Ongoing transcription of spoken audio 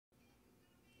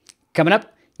Coming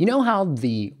up, you know how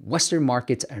the Western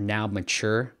markets are now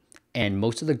mature and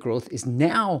most of the growth is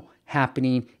now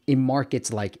happening in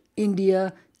markets like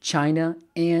India, China,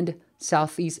 and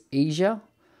Southeast Asia?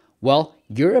 Well,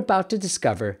 you're about to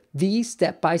discover the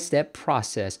step-by-step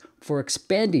process for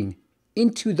expanding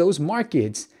into those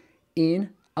markets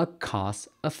in a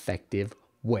cost-effective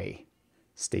way.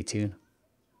 Stay tuned.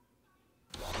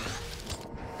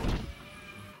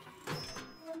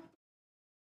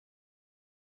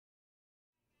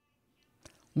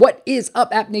 What is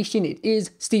up, App Nation? It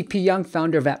is Steve P. Young,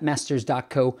 founder of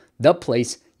AppMasters.co, the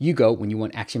place you go when you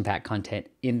want action-packed content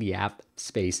in the app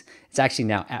space. It's actually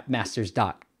now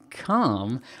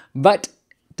AppMasters.com, but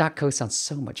 .co sounds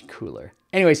so much cooler.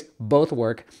 Anyways, both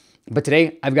work. But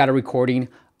today I've got a recording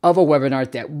of a webinar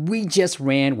that we just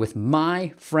ran with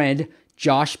my friend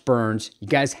Josh Burns. You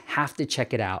guys have to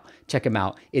check it out. Check him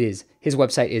out. His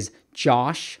website is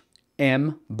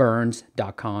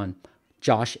joshmburns.com.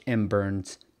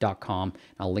 joshmburns.com.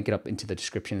 I'll link it up into the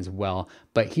description as well.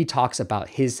 But he talks about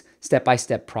his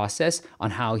step-by-step process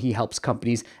on how he helps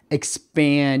companies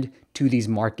expand to these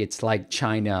markets like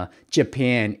China,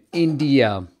 Japan,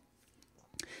 India,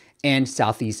 and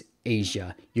Southeast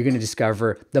Asia. You're going to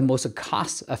discover the most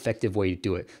cost-effective way to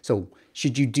do it. So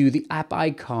should you do the app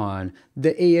icon,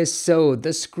 the ASO, the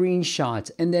screenshots,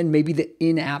 and then maybe the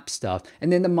in-app stuff,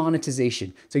 and then the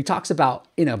monetization. So he talks about,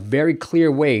 in a very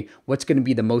clear way, what's going to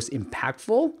be the most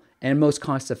impactful and most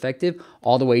cost-effective,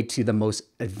 all the way to the most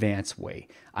advanced way.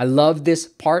 I love this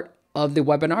part of the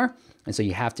webinar, and so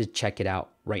you have to check it out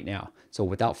right now. So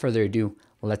without further ado,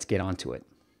 let's get on to it.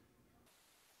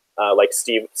 Like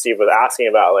Steve was asking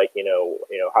about, like,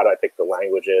 how do I pick the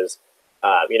languages?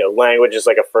 Language is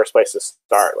like a first place to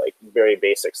start, like very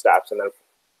basic steps. And then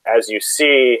as you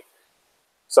see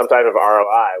some type of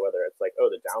ROI, whether it's like, oh,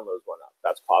 the downloads went up,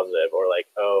 that's positive, or like,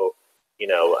 oh,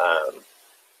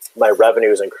 my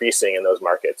revenue is increasing in those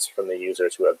markets from the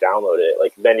users who have downloaded it,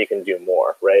 like, then you can do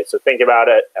more, right? So think about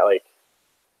it, like,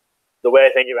 the way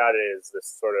I think about it is this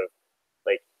sort of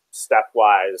like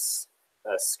stepwise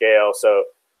scale. So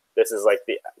this is like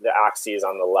the axes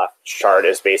on the left chart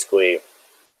is basically,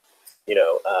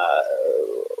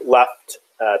 left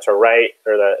to right,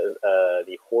 or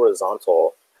the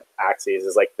horizontal axis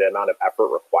is like the amount of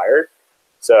effort required.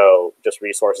 So just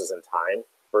resources and time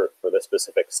for the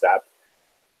specific step.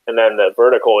 And then the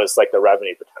vertical is like the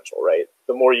revenue potential, right?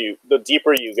 The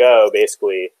deeper you go,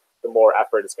 basically, the more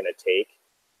effort it's going to take.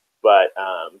 But,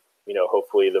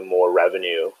 hopefully the more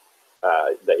revenue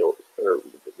that you'll, or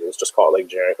let's just call it like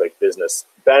generic, like business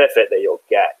benefit that you'll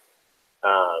get.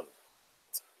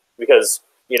 Because,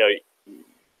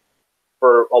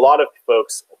 for a lot of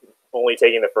folks, only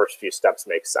taking the first few steps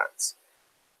makes sense.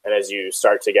 And as you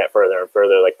start to get further and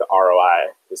further, like, the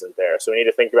ROI isn't there. So we need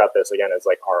to think about this again as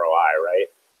like ROI, right?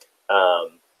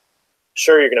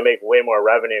 Sure, you're going to make way more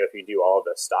revenue if you do all of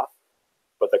this stuff,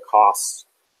 but the cost,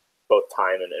 both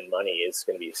time and money, is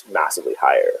going to be massively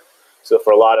higher. So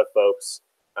for a lot of folks,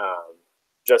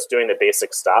 just doing the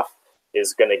basic stuff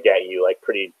is going to get you like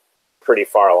pretty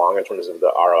far along in terms of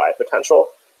the ROI potential.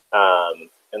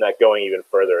 And that going even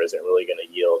further isn't really going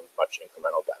to yield much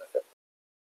incremental benefit.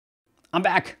 I'm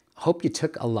back. Hope you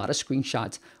took a lot of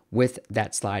screenshots with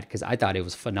that slide, because I thought it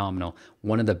was phenomenal.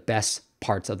 One of the best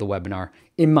parts of the webinar,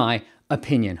 in my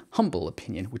opinion, humble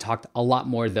opinion. We talked a lot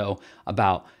more though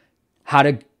about how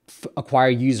to acquire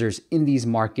users in these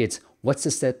markets. What's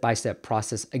the step-by-step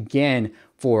process, again,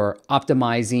 for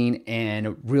optimizing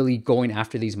and really going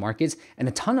after these markets, and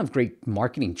a ton of great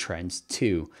marketing trends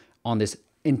too on this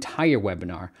entire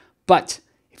webinar. But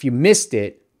if you missed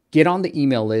it, get on the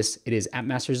email list. It is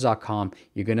appmasters.com.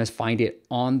 You're going to find it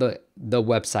on the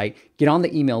website. Get on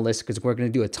the email list, because we're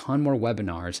going to do a ton more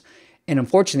webinars. And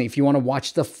unfortunately, if you want to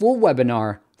watch the full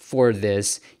webinar for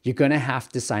this, you're going to have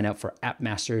to sign up for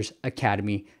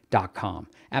appmastersacademy.com.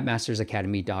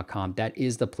 Appmastersacademy.com. That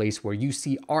is the place where you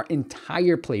see our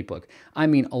entire playbook. I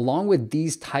mean, along with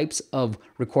these types of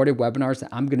recorded webinars that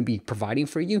I'm going to be providing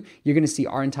for you, you're going to see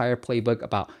our entire playbook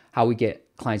about how we get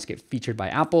clients get featured by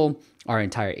Apple, our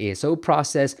entire ASO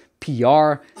process,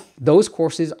 PR. Those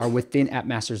courses are within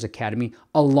AppMasters Academy,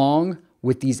 along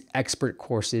with these expert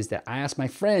courses that I ask my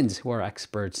friends who are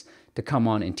experts to come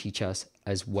on and teach us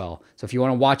as well. So if you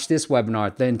want to watch this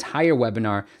webinar, the entire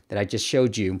webinar that I just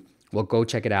showed you, well, go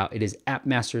check it out. It is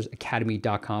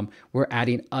appmastersacademy.com. We're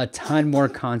adding a ton more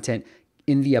content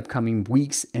in the upcoming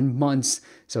weeks and months.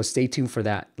 So stay tuned for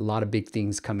that. A lot of big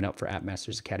things coming up for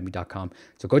appmastersacademy.com.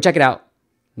 So go check it out.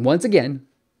 Once again,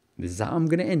 this is how I'm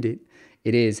going to end it.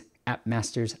 It is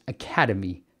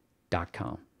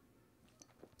appmastersacademy.com.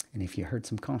 And if you heard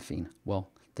some coughing, well,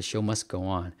 the show must go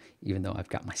on, even though I've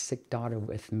got my sick daughter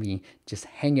with me just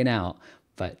hanging out,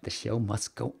 but the show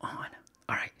must go on.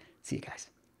 All right, see you guys.